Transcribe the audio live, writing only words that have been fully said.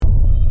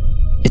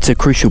It's a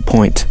crucial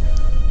point,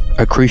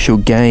 a crucial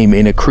game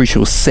in a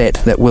crucial set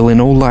that will in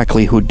all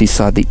likelihood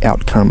decide the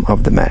outcome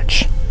of the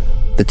match.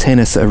 The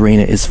tennis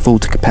arena is full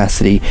to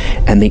capacity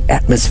and the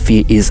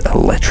atmosphere is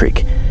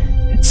electric.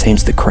 It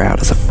seems the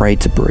crowd is afraid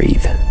to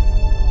breathe.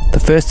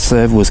 The first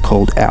serve was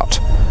called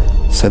out,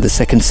 so the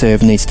second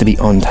serve needs to be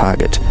on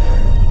target.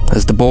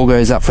 As the ball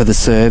goes up for the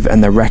serve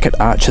and the racket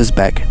arches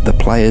back, the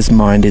player's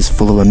mind is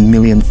full of a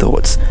million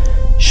thoughts.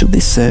 Should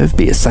this serve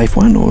be a safe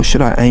one, or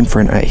should I aim for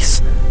an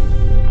ace?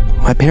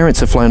 My parents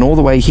have flown all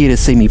the way here to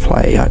see me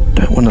play. I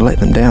don't want to let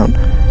them down.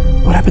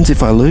 What happens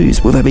if I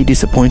lose? Will they be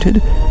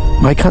disappointed?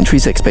 My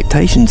country's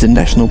expectations and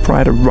national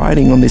pride are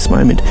riding on this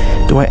moment.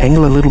 Do I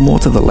angle a little more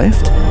to the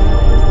left?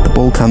 The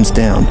ball comes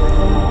down.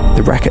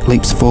 The racket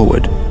leaps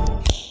forward.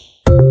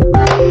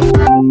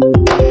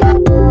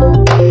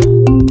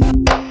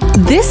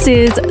 This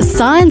is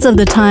Signs of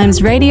the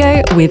Times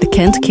Radio with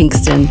Kent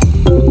Kingston.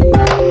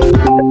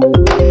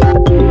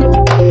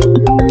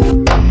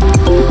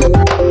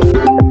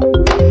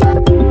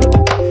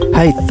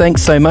 Hey,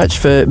 thanks so much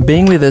for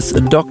being with us,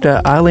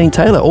 Dr. Arlene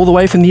Taylor, all the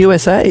way from the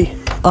USA.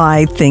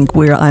 I think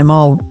I'm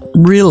all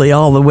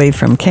the way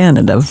from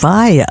Canada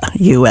via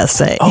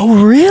USA.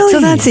 Oh, really? So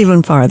that's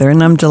even farther,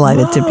 and I'm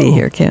delighted to be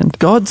here, Ken.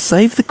 God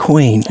save the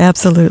Queen.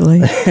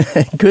 Absolutely.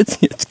 Good.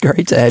 It's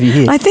great to have you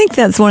here. I think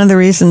that's one of the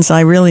reasons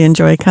I really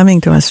enjoy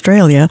coming to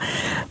Australia,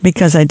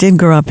 because I did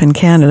grow up in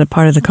Canada,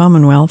 part of the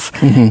Commonwealth,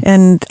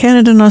 and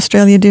Canada and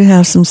Australia do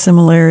have some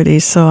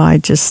similarities, so I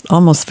just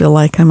almost feel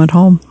like I'm at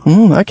home.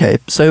 Okay.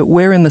 So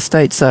where in the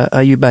States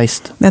are you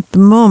based? At the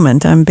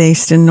moment, I'm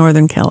based in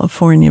Northern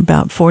California,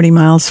 about 40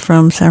 miles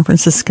from San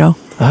Francisco.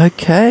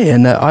 Okay,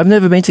 and I've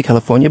never been to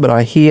California, but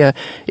I hear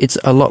it's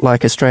a lot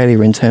like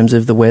Australia in terms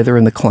of the weather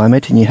and the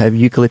climate, and you have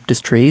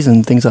eucalyptus trees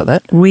and things like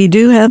that. We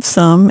do have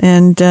some,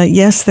 and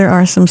yes, there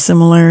are some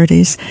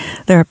similarities.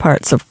 There are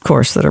parts, of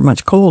course, that are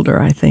much colder,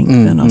 I think,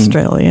 than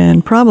Australia,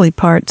 and probably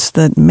parts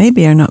that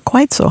maybe are not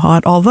quite so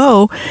hot,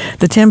 although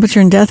the temperature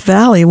in Death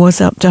Valley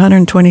was up to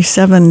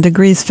 127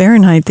 degrees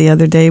Fahrenheit the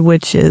other day,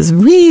 which is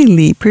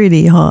really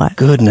pretty hot.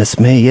 Goodness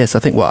me, yes. I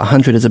think,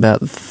 100 is about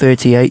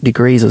 38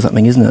 degrees or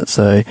something, isn't it?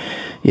 So,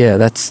 yeah,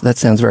 that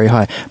sounds very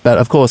high. But,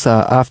 of course,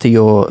 after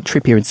your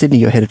trip here in Sydney,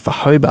 you're headed for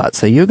Hobart.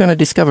 So you're going to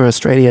discover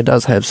Australia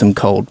does have some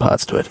cold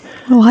parts to it.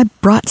 Well, I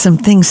brought some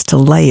things to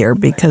layer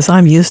because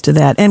I'm used to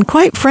that. And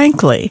quite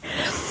frankly,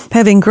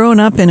 having grown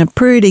up in a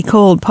pretty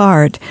cold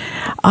part,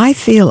 I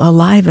feel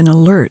alive and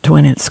alert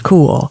when it's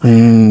cool.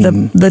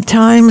 The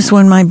times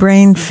when my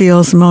brain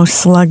feels most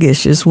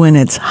sluggish is when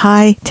it's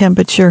high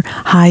temperature,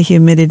 high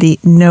humidity,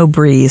 no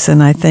breeze.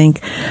 And I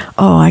think,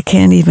 I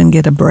can't even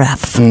get a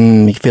breath.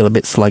 You feel a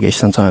bit sluggish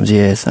sometimes,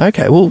 yes.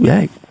 Okay, well,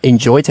 yeah.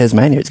 Enjoy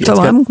Tasmania.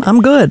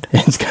 I'm good.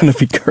 It's going to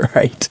be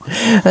great.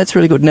 That's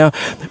really good. Now,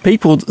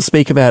 people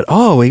speak about,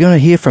 we're going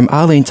to hear from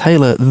Arlene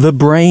Taylor, the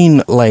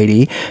brain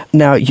lady.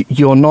 Now,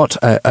 you're not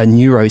a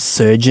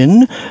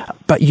neurosurgeon,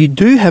 but you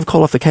do have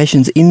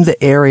qualifications in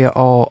the area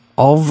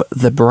of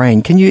the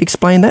brain. Can you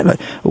explain that?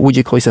 Would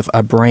you call yourself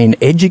a brain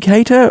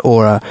educator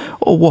or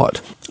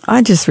what?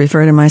 I just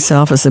refer to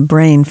myself as a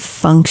brain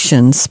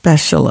function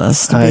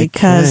specialist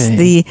because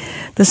the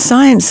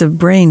science of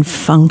brain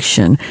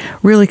function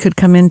really could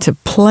come into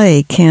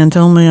play, Kent,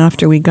 only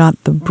after we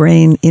got the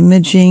brain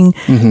imaging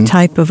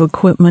type of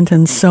equipment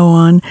and so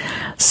on.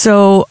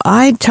 So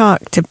I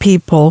talk to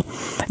people,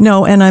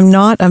 and I'm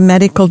not a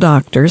medical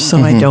doctor, so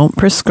I don't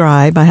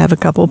prescribe. I have a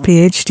couple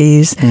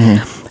PhDs.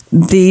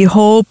 The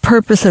whole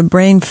purpose of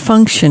brain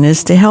function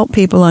is to help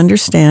people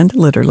understand,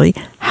 literally,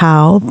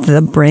 how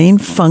the brain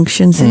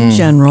functions in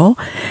general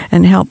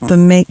and help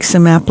them make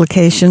some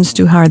applications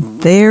to how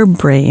their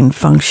brain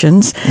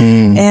functions.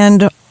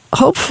 And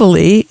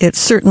hopefully, it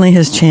certainly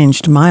has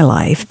changed my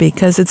life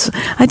because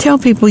I tell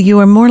people you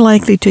are more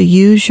likely to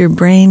use your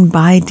brain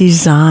by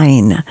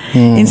design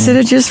instead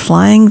of just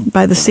flying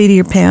by the seat of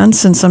your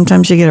pants, and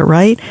sometimes you get it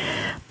right,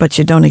 but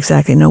you don't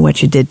exactly know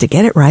what you did to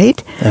get it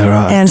right.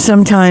 And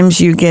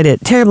sometimes you get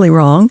it terribly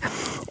wrong,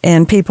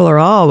 and people are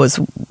always,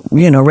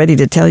 ready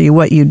to tell you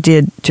what you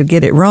did to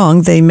get it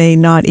wrong. They may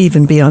not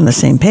even be on the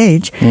same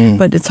page,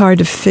 but it's hard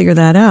to figure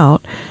that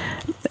out.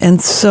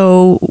 And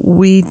so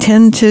we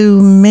tend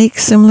to make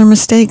similar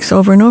mistakes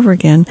over and over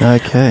again.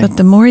 Okay. But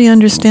the more you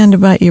understand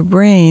about your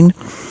brain,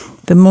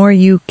 the more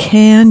you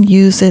can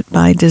use it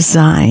by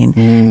design.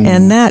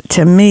 And that,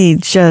 to me,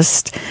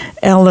 just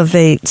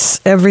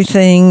elevates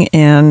everything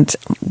and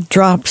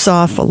drops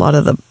off a lot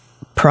of the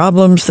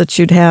problems that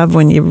you'd have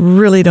when you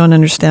really don't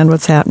understand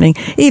what's happening,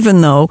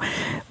 even though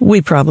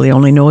we probably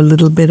only know a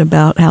little bit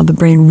about how the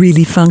brain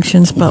really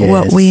functions, but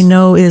what we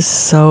know is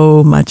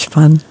so much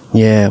fun.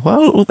 Yeah,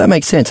 well, that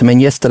makes sense. I mean,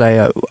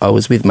 yesterday I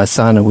was with my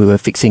son and we were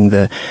fixing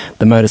the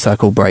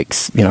motorcycle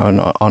brakes,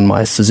 on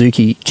my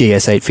Suzuki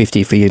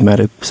GS850 for you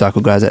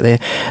motorcycle guys out there.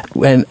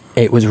 And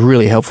it was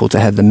really helpful to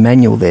have the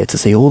manual there to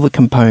see all the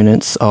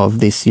components of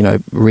this,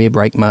 rear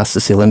brake master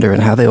cylinder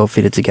and how they all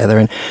fitted together.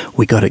 And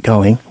we got it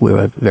going. We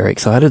were very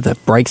excited. The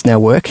brakes now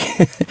work.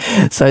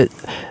 So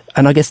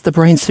And I guess the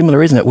brain's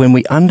similar, isn't it? When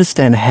we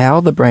understand how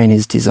the brain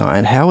is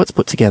designed, how it's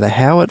put together,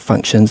 how it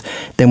functions,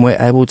 then we're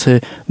able to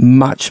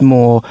much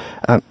more,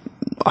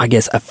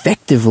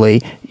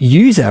 effectively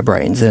use our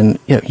brains and,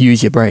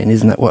 use your brain.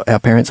 Isn't that what our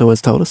parents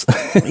always told us?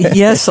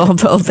 Yes,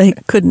 although they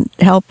couldn't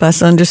help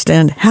us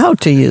understand how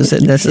to use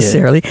it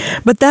necessarily. Yeah.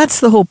 But that's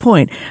the whole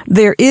point.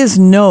 There is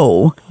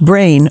no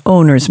brain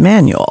owner's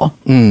manual.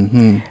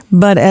 Mm-hmm.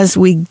 But as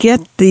we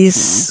get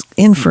this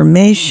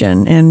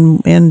information,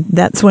 and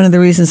that's one of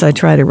the reasons I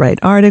try to write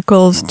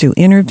articles, do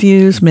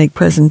interviews, make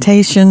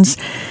presentations,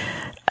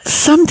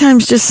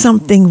 sometimes just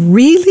something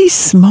really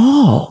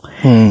small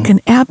can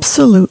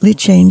absolutely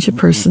change a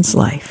person's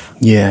life.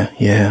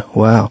 Yeah.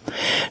 Wow.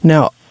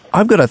 Now,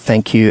 I've got to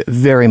thank you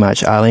very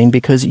much, Arlene,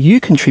 because you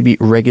contribute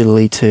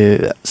regularly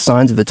to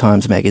Signs of the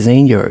Times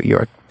magazine.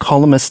 You're a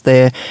columnist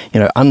there,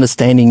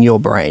 understanding your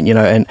brain,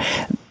 and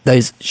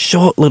those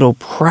short little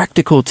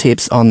practical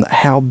tips on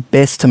how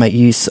best to make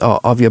use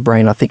of your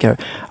brain, I think are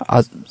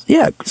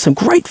some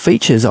great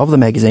features of the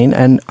magazine,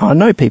 and I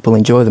know people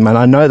enjoy them, and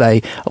I know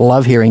they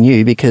love hearing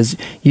you because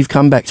you've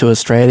come back to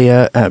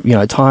Australia,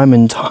 time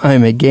and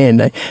time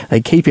again.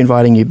 They keep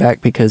inviting you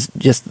back because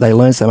just they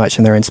learn so much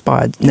and they're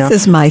inspired. This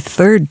is my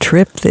third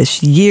trip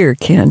this year,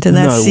 Kent, and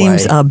that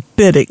seems a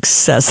bit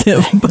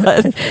excessive,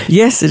 but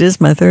yes, it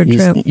is my third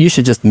trip. You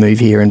should just move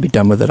here and be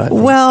done with it, I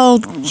think. Well,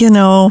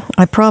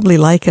 I probably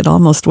like it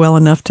almost well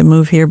enough to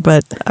move here,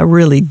 but I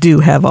really do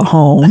have a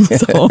home.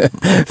 So.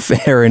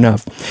 Fair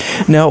enough.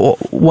 Now,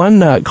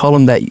 one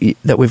column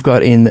that we've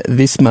got in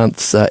this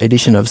month's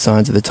edition of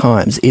Signs of the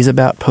Times is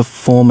about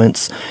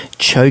performance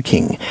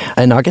choking.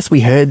 And I guess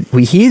we hear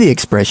the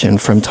expression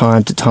from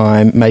time to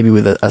time, maybe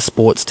with a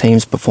sports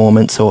team's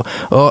performance, or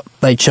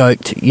they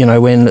choked,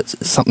 when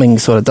something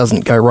sort of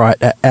doesn't go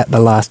right at the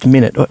last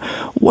minute.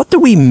 What do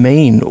we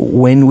mean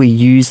when we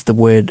use the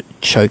word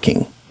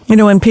choking?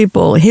 When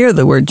people hear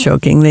the word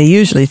choking, they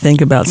usually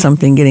think about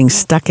something getting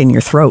stuck in your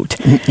throat.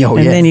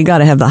 Then you got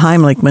to have the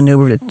Heimlich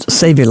maneuver to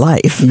save your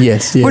life.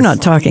 Yes. We're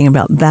not talking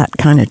about that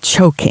kind of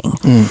choking.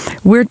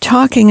 We're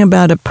talking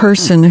about a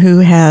person who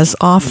has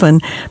often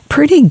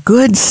pretty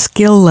good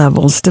skill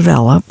levels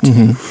developed,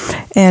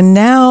 and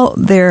now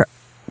they're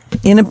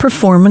in a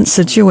performance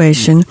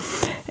situation,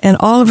 and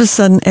all of a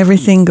sudden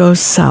everything goes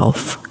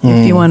south,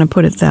 if you want to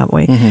put it that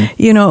way.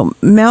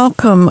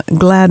 Malcolm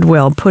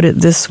Gladwell put it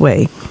this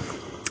way: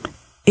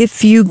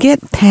 if you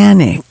get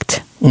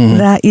panicked,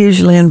 that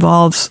usually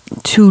involves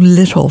too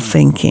little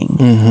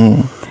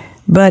thinking.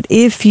 But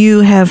if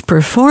you have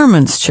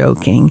performance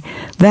choking,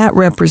 that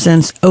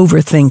represents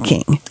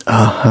overthinking.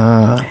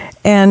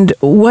 And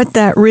what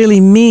that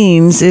really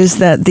means is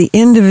that the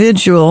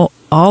individual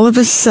all of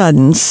a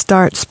sudden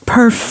starts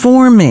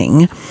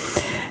performing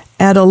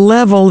at a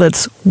level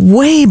that's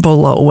way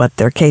below what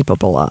they're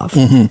capable of.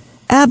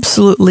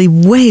 Absolutely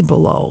way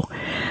below.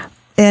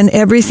 And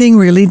everything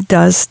really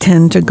does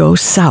tend to go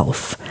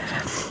south.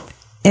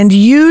 And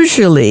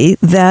usually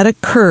that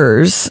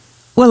occurs,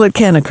 it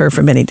can occur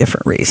for many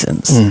different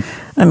reasons.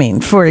 I mean,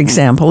 for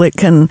example, it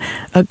can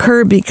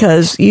occur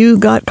because you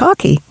got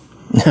cocky.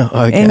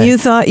 Okay. And you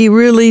thought you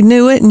really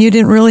knew it and you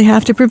didn't really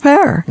have to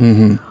prepare.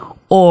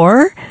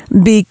 Or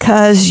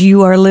because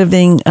you are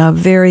living a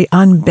very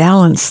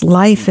unbalanced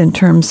life in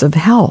terms of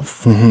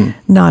health.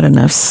 Not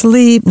enough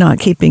sleep, not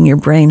keeping your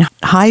brain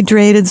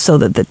hydrated so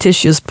that the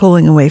tissue is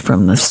pulling away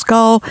from the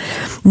skull,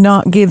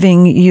 not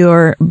giving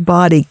your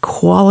body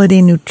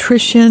quality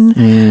nutrition,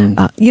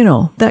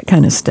 that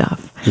kind of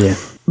stuff. Yeah.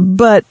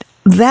 But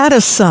that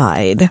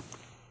aside,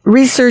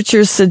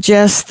 researchers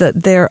suggest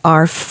that there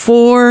are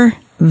 4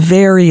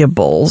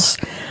 variables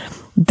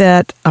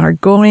that are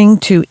going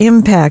to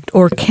impact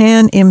or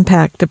can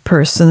impact a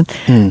person,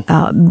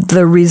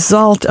 the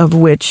result of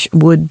which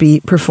would be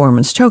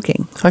performance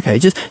choking. Okay,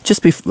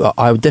 just before,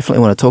 I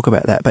definitely want to talk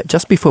about that, but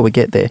just before we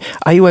get there,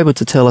 are you able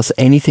to tell us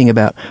anything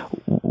about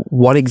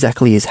what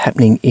exactly is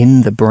happening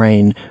in the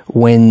brain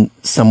when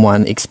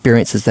someone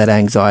experiences that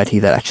anxiety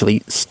that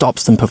actually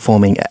stops them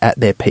performing at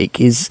their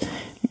peak?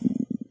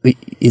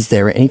 Is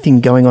there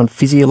anything going on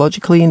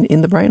physiologically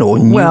in the brain or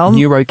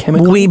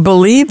neurochemically? We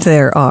believe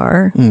there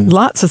are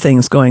lots of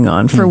things going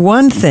on. For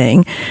one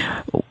thing,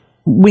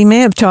 we may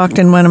have talked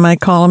in one of my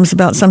columns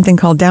about something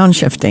called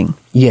downshifting.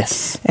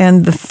 Yes.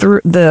 And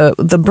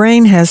the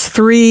brain has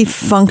 3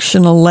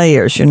 functional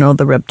layers.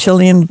 The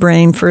reptilian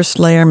brain, first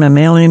layer,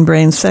 mammalian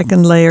brain,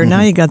 second layer.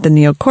 Now you got the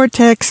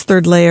neocortex,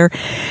 third layer.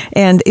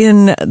 And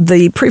in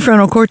the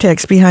prefrontal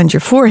cortex behind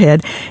your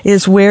forehead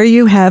is where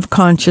you have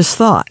conscious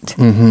thought.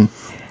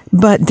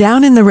 But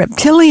down in the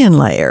reptilian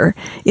layer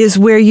is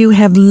where you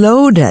have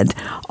loaded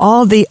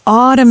all the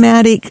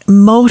automatic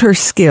motor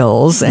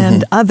skills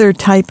and other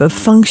type of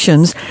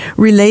functions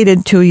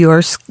related to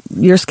your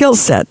skill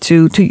set,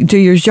 to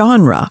your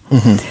genre.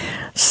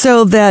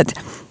 So that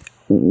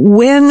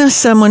when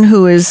someone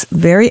who is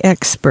very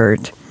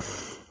expert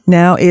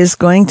now is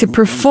going to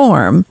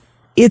perform,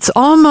 it's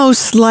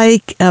almost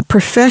like a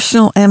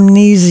professional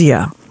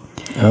amnesia.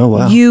 Oh,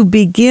 wow. You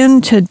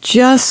begin to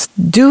just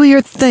do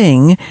your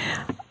thing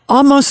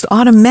almost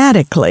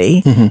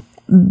automatically,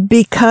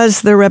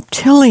 because the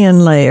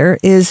reptilian layer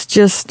is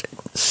just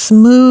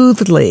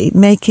smoothly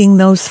making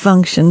those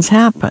functions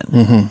happen.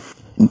 Mm-hmm.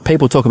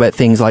 People talk about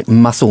things like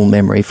muscle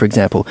memory, for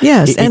example.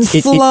 Yes, and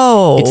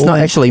flow. It's not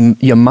actually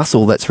your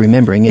muscle that's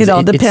remembering. It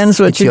all depends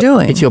what you're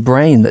doing. It's your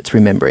brain that's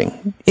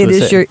remembering.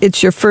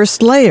 It's your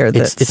first layer.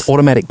 It's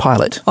automatic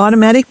pilot.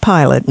 Automatic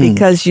pilot,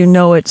 because you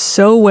know it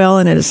so well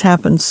and it has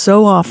happened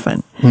so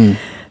often.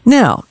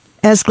 Now,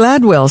 as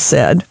Gladwell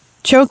said,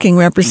 choking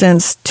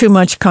represents too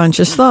much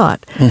conscious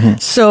thought.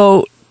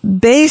 So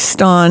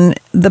based on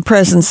the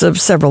presence of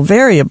several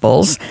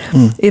variables,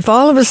 if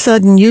all of a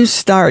sudden you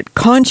start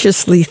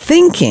consciously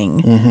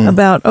thinking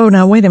about, oh,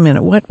 now wait a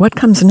minute, what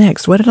comes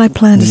next? What did I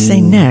plan to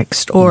say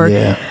next? Or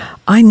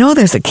I know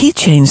there's a key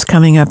change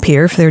coming up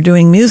here if they're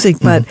doing music,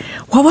 but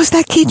what was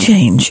that key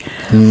change?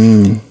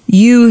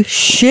 You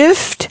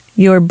shift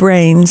your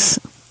brain's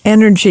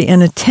energy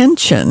and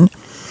attention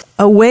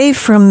away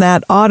from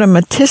that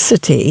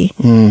automaticity,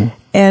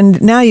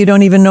 and now you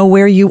don't even know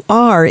where you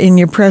are in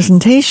your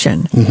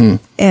presentation.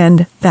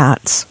 And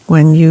that's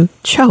when you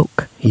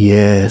choke.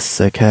 Yes,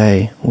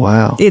 okay.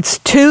 Wow. It's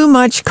too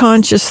much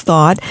conscious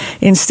thought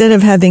instead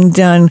of having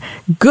done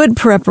good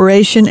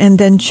preparation and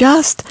then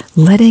just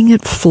letting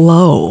it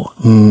flow.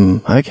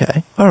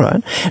 Okay. All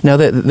right. Now,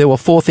 there were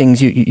 4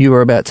 things you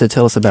were about to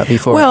tell us about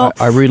before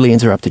I rudely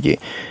interrupted you.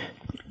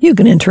 You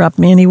can interrupt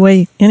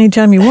me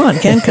anytime you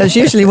want, Ken, because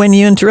usually when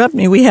you interrupt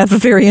me, we have a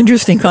very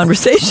interesting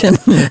conversation.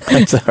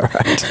 That's all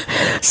right.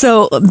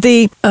 So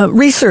the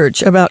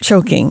research about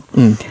choking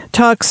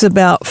talks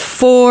about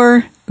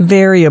 4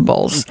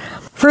 variables.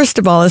 First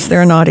of all, is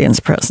there an audience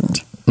present?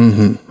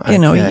 Okay. You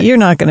know, you're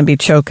not going to be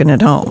choking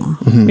at home.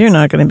 You're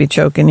not going to be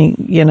choking,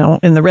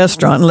 in the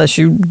restaurant unless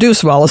you do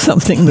swallow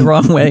something the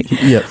wrong way.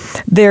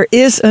 There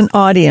is an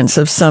audience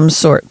of some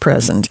sort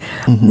present.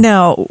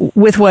 Now,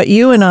 with what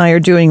you and I are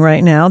doing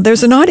right now,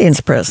 there's an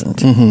audience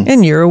present.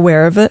 And you're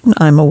aware of it, and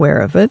I'm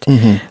aware of it.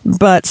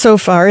 But so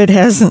far, it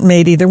hasn't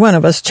made either one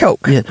of us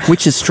choke. Yeah,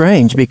 which is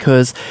strange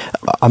because,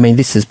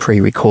 this is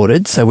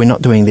pre-recorded, so we're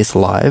not doing this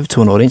live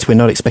to an audience. We're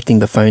not expecting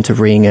the phone to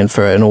ring and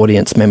for an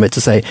audience member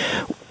to say,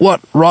 "What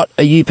rot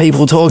are you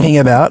people talking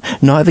about?"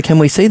 Neither can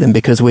we see them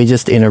because we're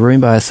just in a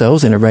room by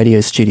ourselves in a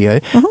radio studio,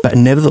 but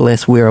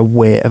nevertheless we're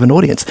aware of an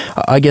audience.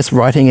 I guess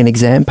writing an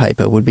exam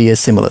paper would be a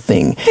similar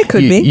thing. It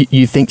could be.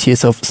 You think to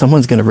yourself,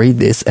 someone's going to read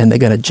this and they're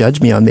going to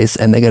judge me on this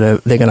and they're going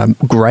to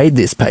grade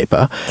this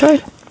paper.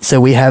 Right. So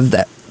we have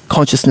that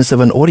consciousness of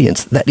an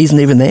audience that isn't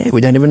even there.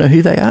 We don't even know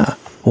who they are.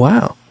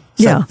 Wow.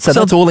 So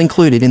that's all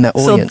included in that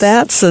audience.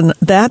 So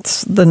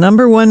that's the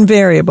number one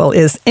variable.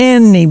 Is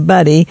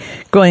anybody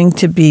going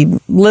to be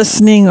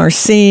listening or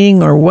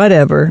seeing or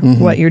whatever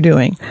what you're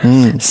doing?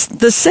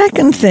 The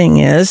second thing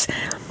is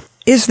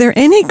there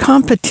any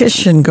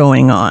competition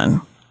going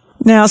on?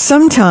 Now,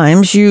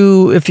 sometimes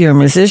if you're a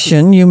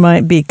musician, you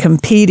might be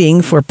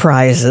competing for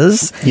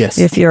prizes. Yes.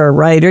 If you're a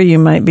writer, you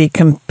might be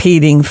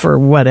competing for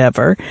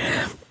whatever.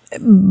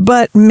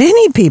 But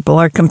many people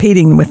are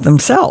competing with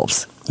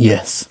themselves.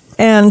 Yes.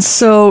 And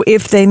so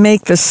if they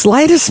make the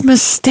slightest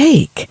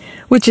mistake,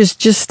 which is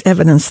just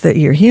evidence that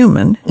you're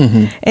human,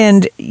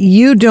 and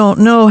you don't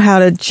know how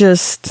to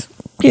just,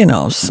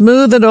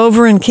 smooth it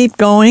over and keep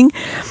going,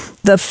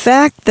 the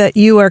fact that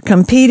you are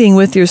competing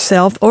with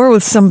yourself or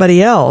with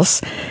somebody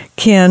else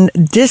can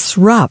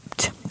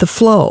disrupt the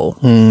flow.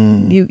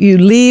 You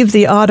leave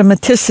the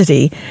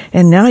automaticity,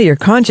 and now you're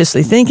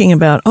consciously thinking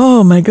about,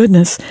 oh my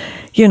goodness,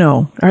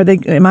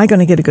 am I going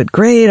to get a good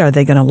grade? Are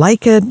they going to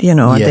like it?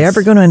 Are they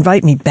ever going to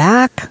invite me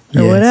back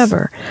or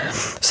whatever?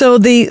 So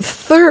the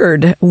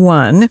third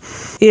one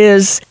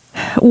is,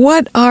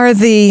 what are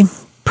the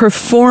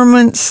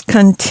performance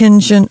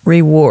contingent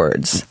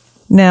rewards?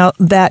 Now,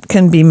 that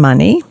can be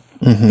money.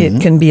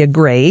 It can be a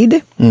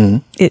grade.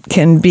 It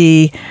can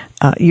be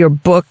your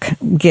book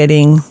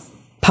getting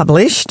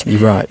published.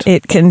 Right.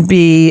 It can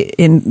be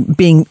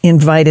being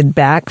invited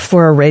back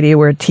for a radio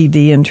or a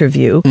TV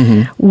interview.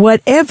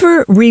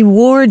 Whatever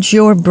rewards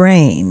your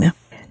brain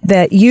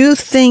that you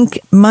think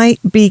might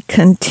be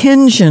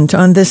contingent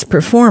on this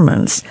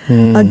performance,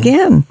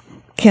 again,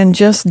 can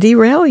just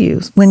derail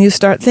you when you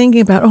start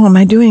thinking about, am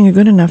I doing a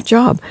good enough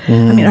job?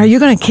 Are you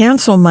going to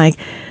cancel my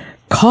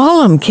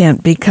column,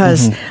 Kent,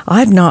 because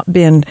I've not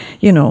been,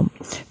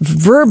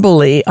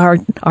 verbally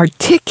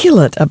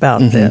articulate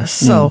about this.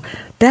 So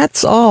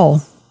that's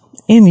all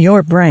in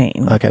your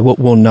brain. Okay,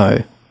 well,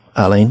 no,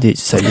 Arlene,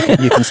 so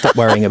you can stop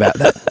worrying about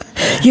that.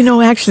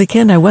 Actually,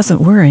 Ken, I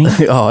wasn't worrying.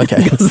 Oh, okay.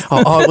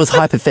 It was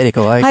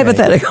hypothetical. Okay.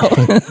 Hypothetical.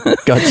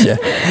 Gotcha.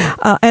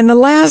 And the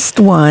last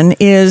one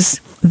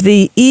is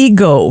the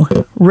ego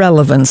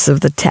relevance of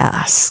the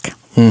task.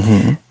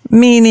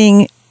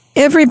 Meaning,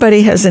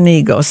 everybody has an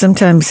ego.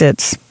 Sometimes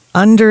it's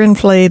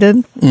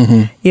underinflated.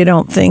 You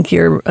don't think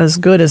you're as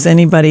good as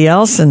anybody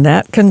else, and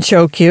that can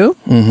choke you.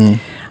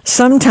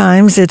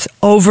 Sometimes it's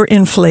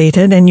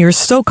overinflated, and you're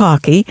so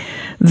cocky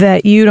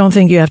that you don't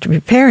think you have to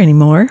prepare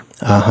anymore.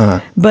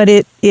 But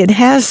it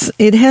has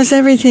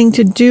everything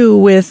to do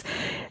with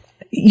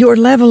your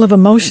level of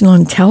emotional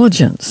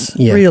intelligence,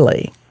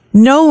 really.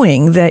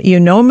 knowing that you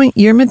know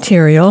your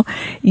material,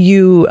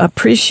 you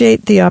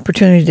appreciate the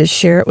opportunity to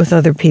share it with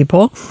other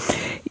people.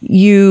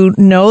 You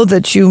know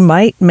that you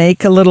might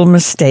make a little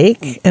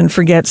mistake and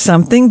forget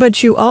something,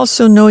 but you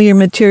also know your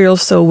material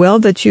so well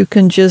that you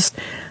can just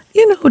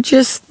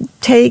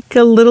take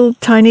a little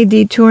tiny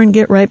detour and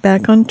get right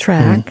back on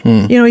track.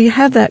 Mm-hmm. You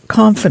have that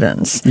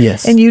confidence.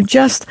 Yes. And you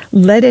just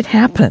let it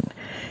happen.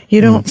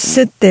 You don't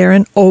sit there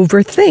and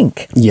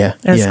overthink. Yeah.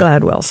 As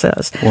Gladwell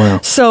says. Wow.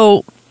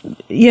 So,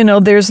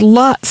 there's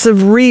lots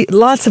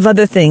of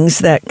other things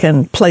that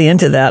can play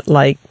into that,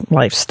 like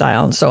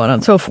lifestyle and so on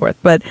and so forth.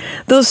 But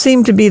those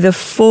seem to be the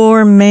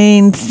four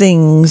main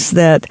things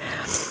that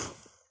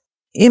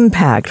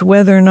impact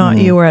whether or not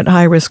you are at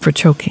high risk for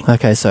choking.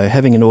 Okay, so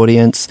having an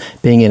audience,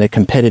 being in a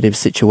competitive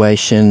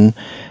situation.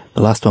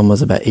 The last one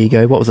was about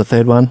ego. What was the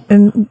third one?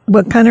 And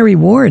what kind of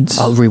rewards?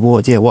 Oh,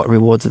 rewards. Yeah, what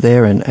rewards are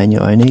there and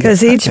your own ego?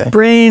 Because each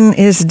brain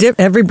is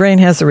every brain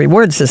has a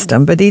reward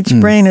system, but each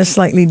brain is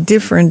slightly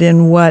different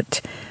in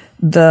what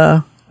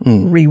the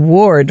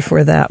reward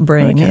for that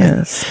brain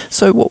is.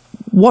 So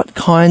what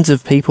kinds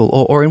of people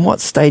or in what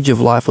stage of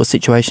life or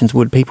situations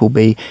would people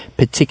be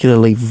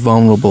particularly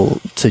vulnerable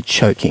to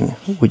choking,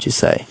 would you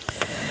say?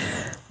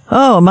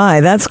 Oh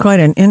my, that's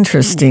quite an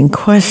interesting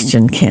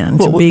question, Ken.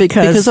 Well,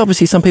 because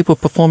obviously some people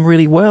perform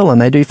really well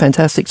and they do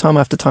fantastic time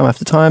after time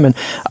after time, and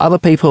other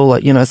people,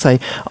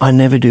 say, I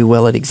never do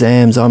well at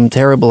exams, I'm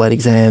terrible at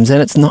exams,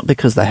 and it's not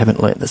because they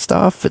haven't learnt the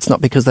stuff, it's not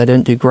because they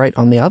don't do great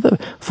on the other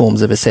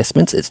forms of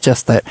assessments, it's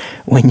just that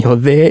when you're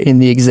there in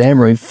the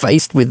exam room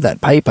faced with that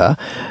paper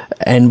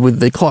and with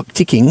the clock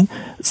ticking,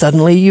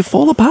 suddenly you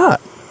fall apart.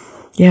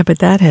 Yeah, but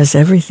that has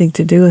everything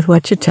to do with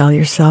what you tell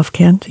yourself,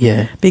 Kent.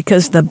 Yeah.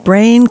 Because the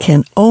brain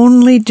can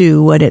only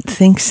do what it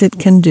thinks it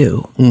can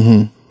do.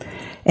 Mm-hmm.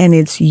 And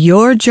it's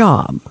your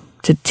job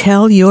to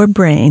tell your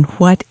brain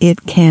what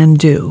it can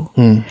do.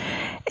 Mm.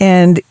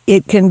 And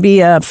it can be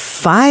a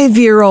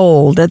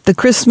 5-year-old at the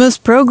Christmas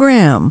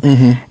program,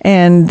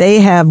 and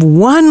they have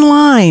one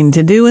line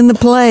to do in the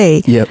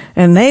play,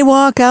 and they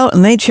walk out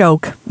and they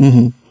choke.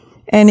 Mm-hmm.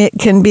 And it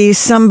can be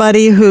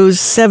somebody who's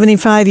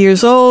 75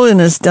 years old and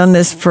has done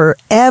this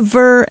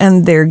forever,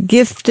 and they're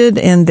gifted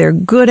and they're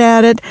good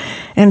at it.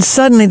 And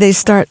suddenly they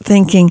start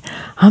thinking,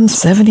 I'm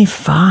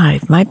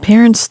 75. My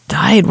parents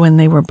died when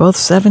they were both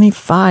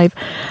 75.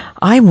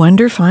 I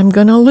wonder if I'm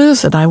going to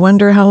lose it. I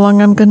wonder how long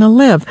I'm going to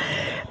live.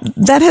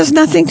 That has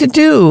nothing to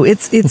do.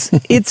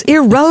 It's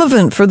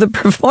irrelevant for the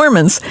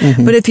performance.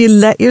 Mm-hmm. But if you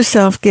let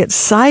yourself get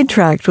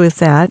sidetracked with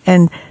that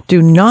and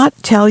do not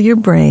tell your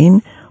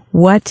brain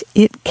what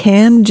it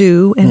can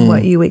do and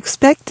what you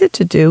expect it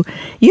to do,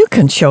 you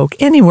can choke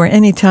anywhere,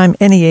 anytime,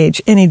 any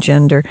age, any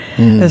gender,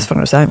 as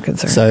far as I'm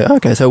concerned.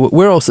 So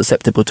we're all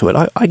susceptible to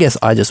it. I guess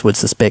I just would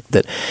suspect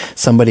that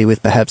somebody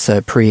with perhaps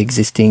a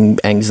pre-existing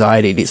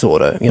anxiety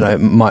disorder,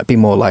 might be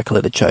more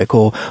likely to choke,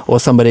 or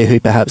somebody who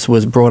perhaps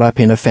was brought up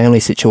in a family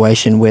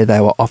situation where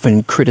they were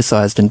often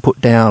criticised and put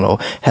down, or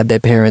had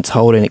their parents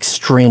hold an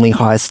extremely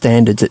high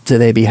standards to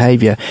their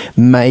behaviour,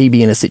 may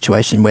be in a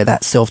situation where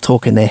that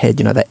self-talk in their head,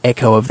 the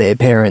echo of their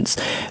parents,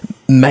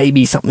 may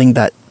be something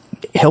that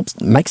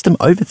makes them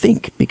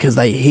overthink because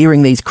they're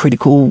hearing these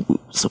critical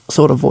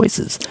sort of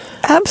voices.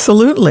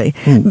 Absolutely.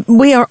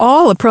 We are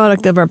all a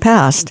product of our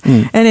past.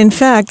 And in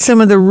fact, some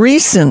of the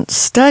recent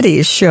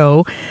studies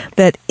show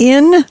that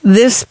in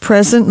this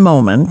present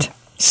moment,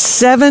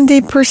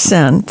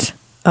 70%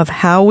 of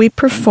how we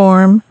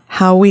perform,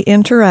 how we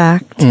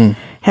interact,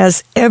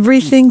 has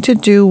everything to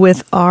do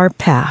with our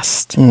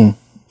past.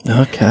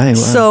 Okay. Wow.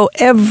 So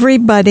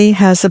everybody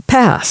has a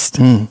past.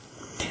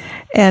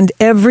 And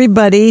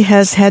everybody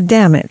has had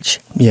damage.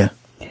 Yeah.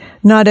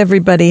 Not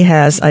everybody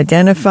has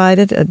identified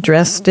it,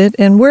 addressed it,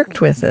 and worked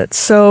with it.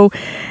 So,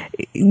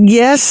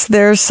 yes,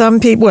 there are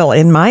some people. Well,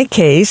 in my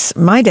case,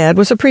 my dad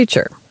was a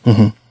preacher.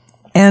 Mm-hmm.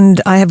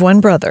 And I have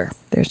one brother.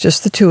 There's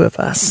just the two of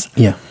us.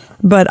 Yeah.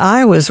 But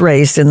I was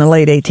raised in the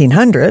late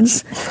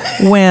 1800s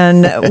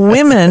when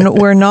women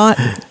were not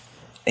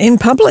in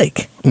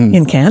public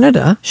in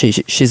Canada.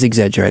 She's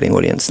exaggerating,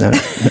 audience.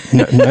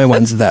 No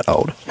one's that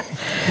old.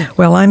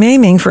 Well, I'm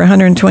aiming for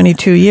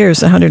 122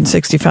 years,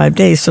 165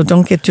 days, so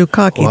don't get too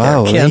cocky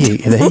there,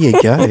 Kent. There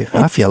you go.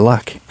 Half your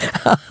luck.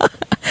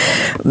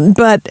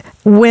 But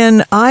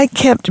when I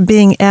kept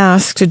being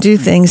asked to do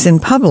things in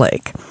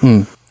public,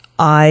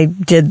 I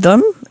did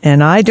them,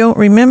 and I don't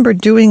remember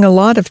doing a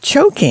lot of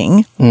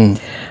choking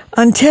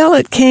until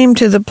it came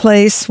to the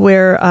place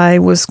where I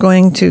was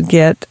going to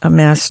get a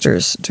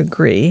master's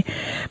degree.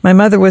 My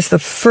mother was the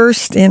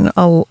first in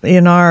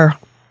our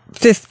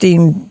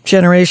 15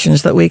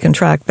 generations that we can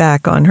track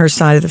back on her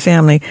side of the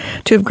family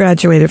to have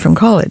graduated from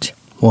college.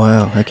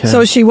 Wow, okay.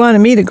 So she wanted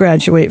me to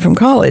graduate from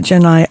college,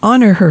 and I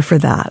honor her for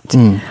that.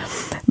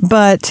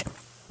 But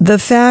the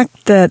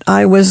fact that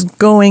I was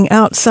going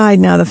outside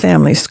now the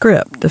family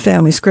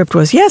script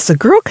was, yes, a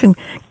girl can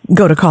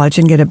go to college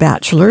and get a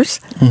bachelor's,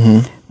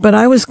 but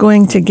I was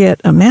going to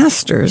get a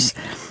master's,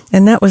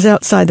 and that was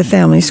outside the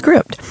family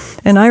script.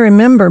 And I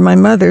remember my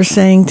mother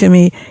saying to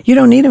me, you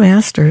don't need a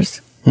master's.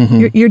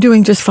 You're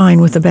doing just fine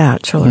with the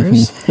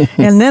bachelor's.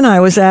 And then I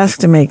was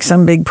asked to make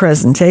some big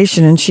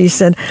presentation, and she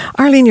said,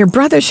 Arlene, your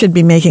brother should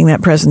be making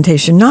that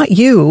presentation, not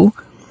you.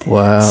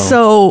 Wow.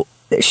 So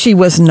she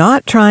was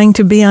not trying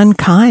to be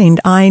unkind.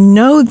 I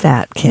know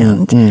that,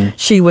 Kent.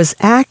 She was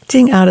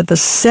acting out of the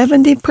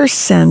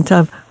 70%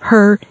 of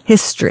her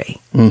history.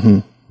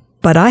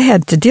 But I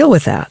had to deal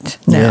with that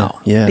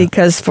now.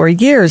 Because for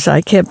years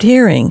I kept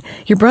hearing,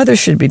 your brother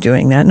should be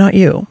doing that, not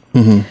you.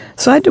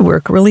 So I had to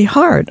work really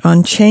hard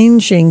on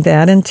changing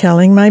that and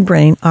telling my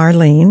brain,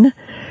 Arlene,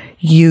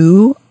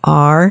 you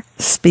are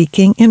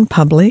speaking in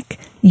public.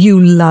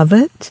 You love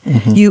it.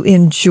 You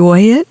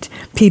enjoy it.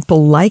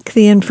 People like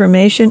the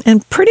information.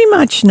 And pretty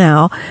much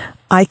now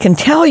I can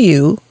tell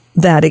you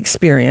that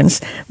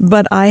experience,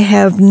 but I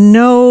have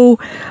no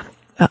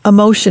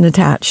emotion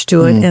attached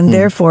to it, and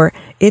therefore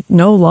it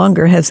no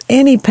longer has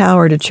any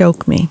power to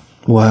choke me.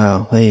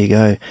 Wow, there you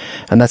go.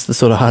 And that's the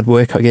sort of hard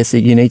work, I guess,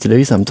 that you need to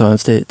do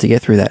sometimes to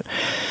get through that.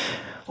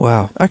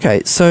 Wow.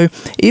 Okay, so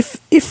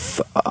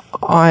if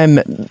I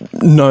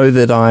know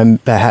that I'm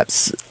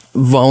perhaps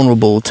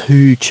vulnerable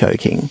to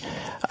choking,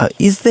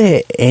 is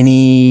there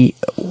any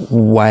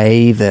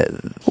way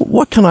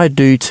what can I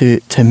do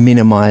to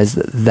minimize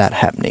that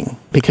happening?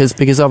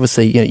 Because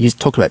obviously, you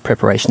talked about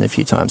preparation a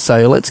few times.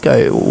 So let's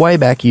go way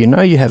back. You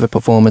have a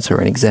performance or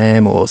an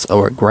exam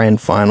or a grand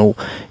final,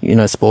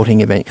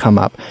 sporting event come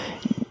up.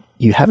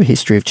 You have a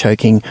history of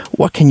choking.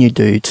 What can you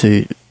do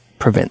to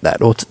prevent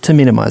that or to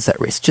minimize that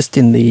risk? Just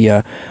in the,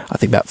 I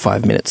think about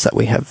 5 minutes that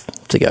we have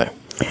to go.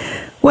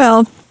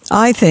 Well,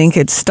 I think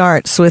it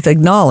starts with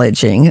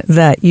acknowledging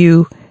that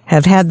you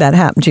have had that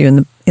happen to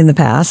you in the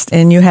past,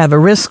 and you have a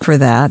risk for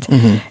that,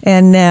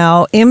 and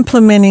now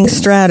implementing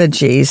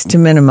strategies to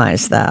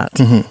minimize that.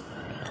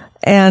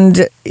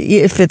 And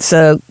if it's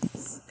a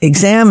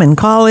exam in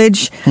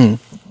college,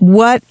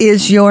 what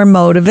is your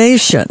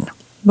motivation?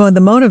 Well,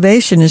 the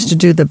motivation is to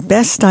do the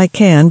best I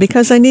can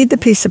because I need the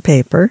piece of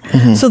paper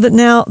so that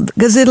now,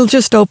 because it'll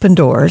just open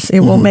doors. It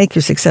won't make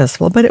you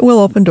successful, but it will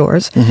open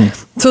doors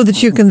so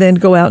that you can then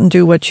go out and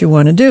do what you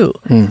want to do.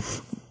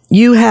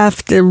 You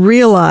have to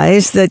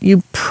realize that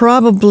you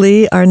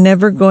probably are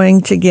never going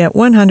to get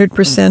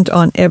 100%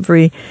 on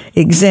every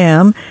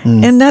exam,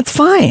 and that's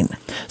fine.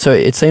 So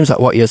it seems like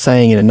what you're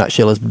saying in a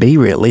nutshell is be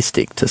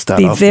realistic to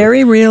start off. Be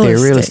very realistic.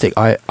 Be realistic.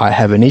 I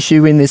have an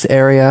issue in this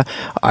area.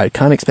 I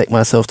can't expect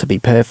myself to be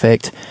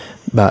perfect,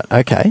 but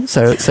okay.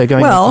 So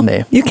going on from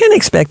there. Well, you can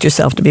expect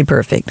yourself to be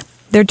perfect.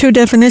 There are two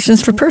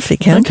definitions for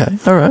perfect, Ken. Okay,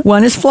 all right.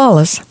 One is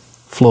flawless.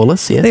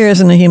 Flawless, yes. There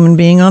isn't a human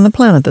being on the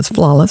planet that's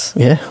flawless.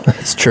 Yeah,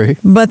 that's true.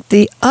 But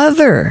the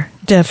other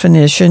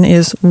definition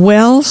is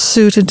well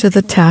suited to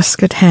the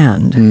task at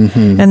hand.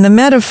 And the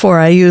metaphor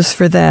I use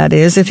for that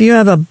is if you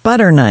have a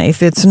butter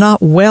knife, it's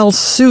not well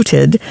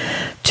suited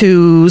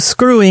to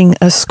screwing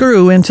a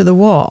screw into the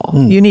wall.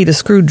 You need a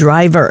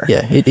screwdriver.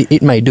 Yeah,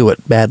 it may do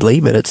it badly,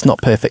 but it's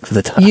not perfect for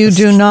the task. You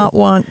do not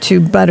want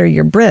to butter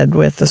your bread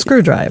with a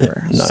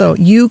screwdriver. No. So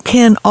you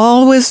can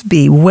always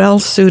be well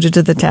suited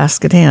to the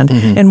task at hand.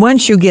 And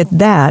once you get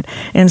that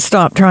and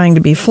stop trying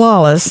to be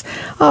flawless,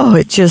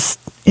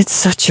 it's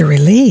such a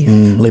relief.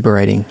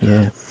 Liberating,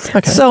 yeah.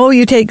 Okay. So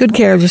you take good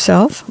care of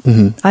yourself.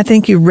 I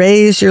think you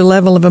raise your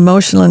level of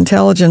emotional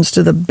intelligence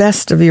to the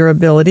best of your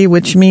ability,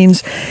 which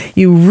means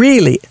you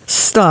really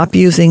stop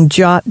using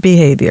JOT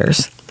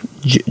behaviors.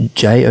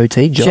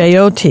 J-O-T?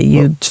 J-O-T.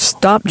 You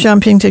stop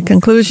jumping to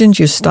conclusions,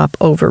 you stop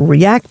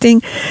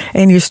overreacting,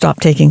 and you stop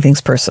taking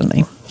things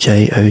personally.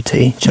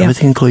 J-O-T. Jump to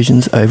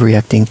conclusions,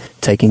 overreacting,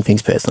 taking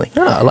things personally.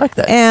 Oh, I like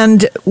that.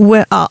 And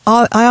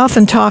I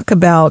often talk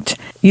about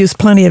use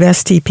plenty of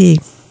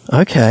STP.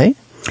 Okay.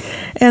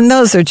 And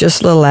those are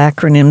just little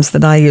acronyms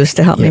that I use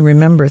to help me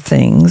remember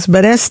things.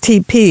 But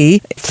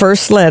STP,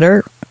 first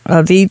letter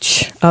of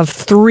each of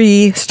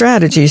 3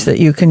 strategies that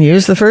you can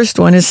use. The first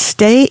one is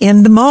stay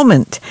in the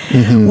moment.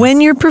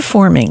 When you're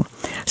performing,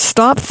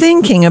 stop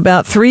thinking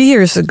about 3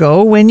 years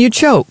ago when you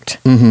choked.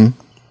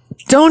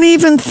 Don't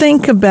even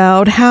think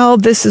about how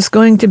this is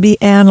going to be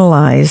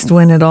analyzed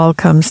when it all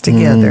comes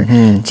together.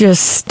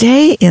 Just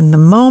stay in the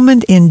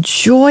moment.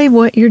 Enjoy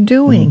what you're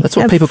doing. That's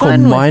what people call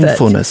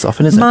mindfulness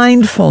often, isn't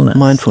it?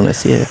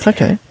 Mindfulness, yeah.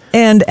 Okay.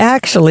 And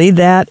actually,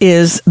 that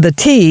is the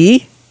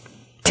T,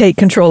 take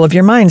control of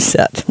your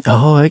mindset.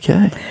 Oh,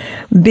 okay.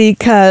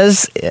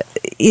 Because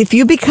if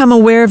you become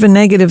aware of a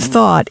negative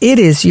thought, it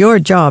is your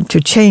job to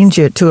change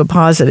it to a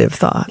positive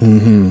thought.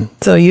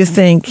 So you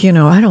think,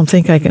 I don't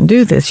think I can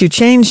do this. You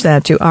change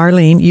that to,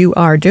 Arlene, you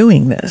are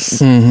doing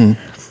this.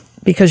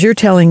 Because you're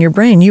telling your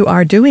brain, you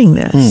are doing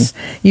this.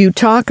 You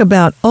talk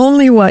about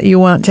only what you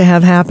want to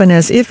have happen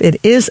as if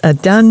it is a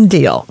done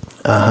deal.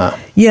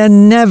 You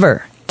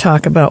never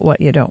talk about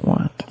what you don't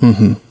want.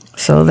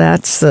 So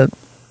that's the...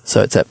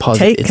 So it's that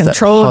positive. Take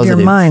control of your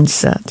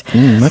mindset.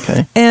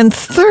 Okay. And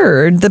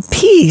third, the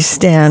P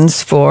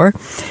stands for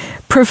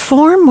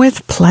perform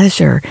with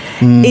pleasure.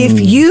 If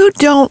you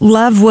don't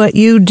love what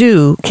you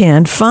do,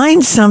 Ken,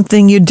 find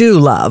something you do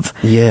love.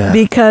 Yeah.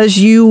 Because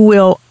you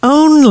will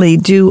only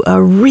do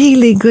a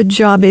really good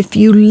job if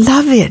you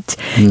love it.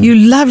 You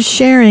love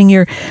sharing.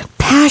 You're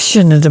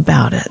passionate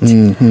about it.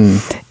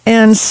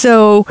 And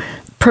so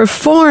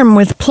perform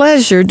with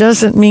pleasure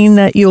doesn't mean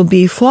that you'll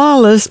be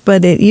flawless,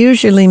 but it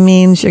usually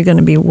means you're going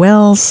to be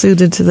well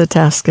suited to the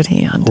task at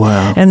hand.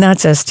 Wow. And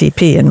that's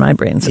STP in my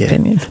brain's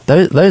opinion.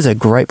 Those are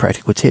great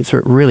practical tips.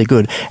 Really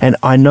good. And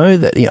I know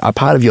that a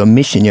part of your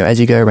mission, as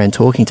you go around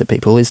talking to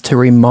people, is to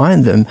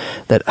remind them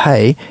that,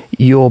 hey,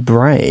 your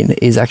brain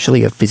is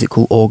actually a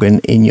physical organ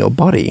in your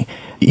body.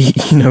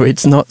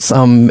 It's not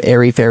some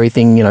airy-fairy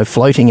thing,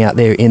 floating out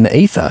there in the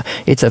ether.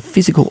 It's a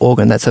physical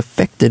organ that's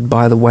affected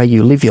by the way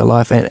you live your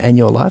life and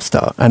your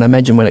lifestyle. And I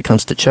imagine when it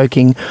comes to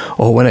choking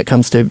or when it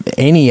comes to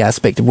any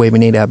aspect of where we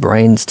need our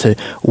brains to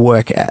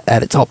work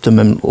at its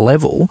optimum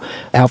level,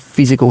 our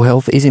physical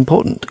health is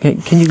important.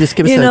 Can you just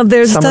give us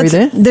a summary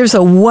there? There's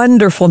a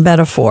wonderful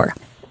metaphor.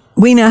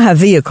 We now have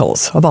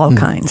vehicles of all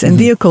kinds, and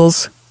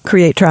vehicles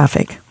create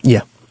traffic.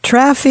 Yeah.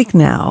 Traffic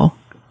now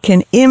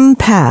can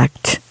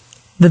impact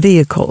the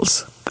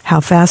vehicles, how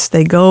fast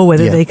they go,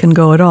 whether they can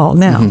go at all.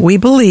 Now, we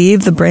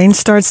believe the brain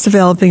starts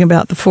developing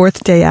about the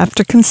 4th day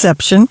after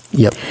conception.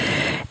 Yep.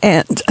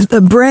 And the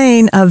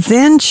brain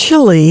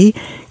eventually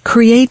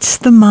creates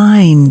the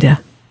mind.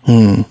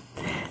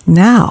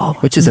 Now,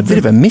 which is a bit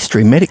of a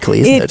mystery medically,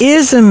 isn't it? It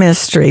is a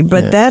mystery,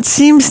 but that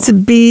seems to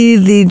be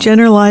the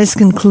generalized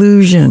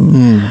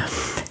conclusion.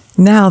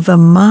 Now, the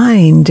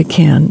mind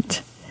can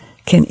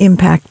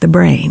impact the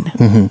brain.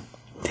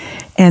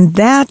 And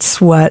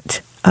that's what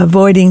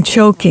avoiding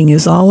choking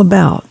is all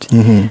about.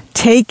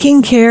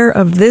 Taking care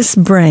of this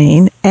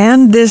brain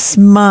and this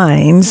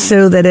mind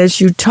so that as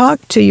you talk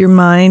to your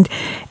mind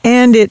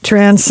and it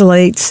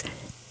translates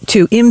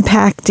to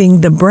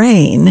impacting the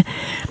brain,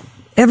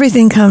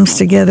 everything comes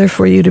together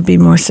for you to be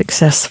more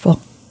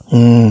successful.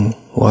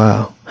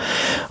 Wow.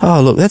 Oh,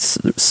 look, that's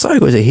so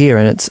good to hear,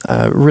 and it's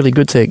really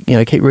good to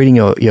keep reading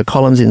your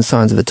columns in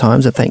Signs of the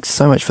Times. And thanks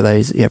so much for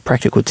those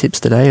practical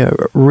tips today. I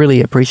really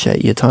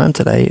appreciate your time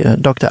today,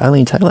 Dr.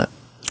 Aileen Taylor.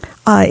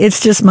 It's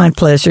just my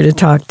pleasure to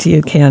talk to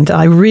you, Kent.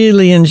 I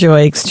really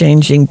enjoy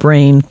exchanging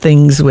brain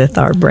things with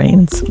our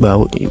brains.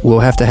 Well, we'll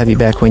have to have you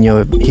back when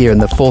you're here in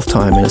the 4th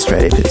time in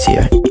Australia for this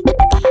year.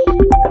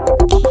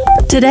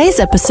 Today's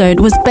episode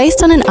was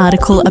based on an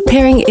article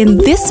appearing in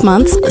this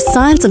month's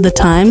Signs of the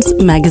Times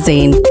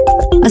magazine.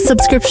 A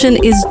subscription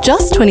is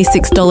just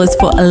 $26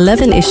 for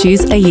 11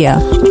 issues a year.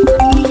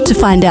 To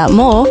find out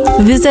more,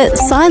 visit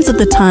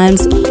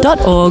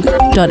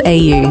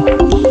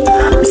signsofthetimes.org.au.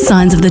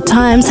 Signs of the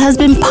Times has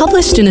been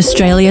published in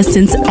Australia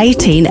since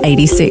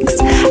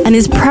 1886 and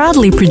is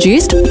proudly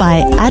produced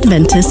by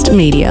Adventist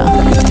Media.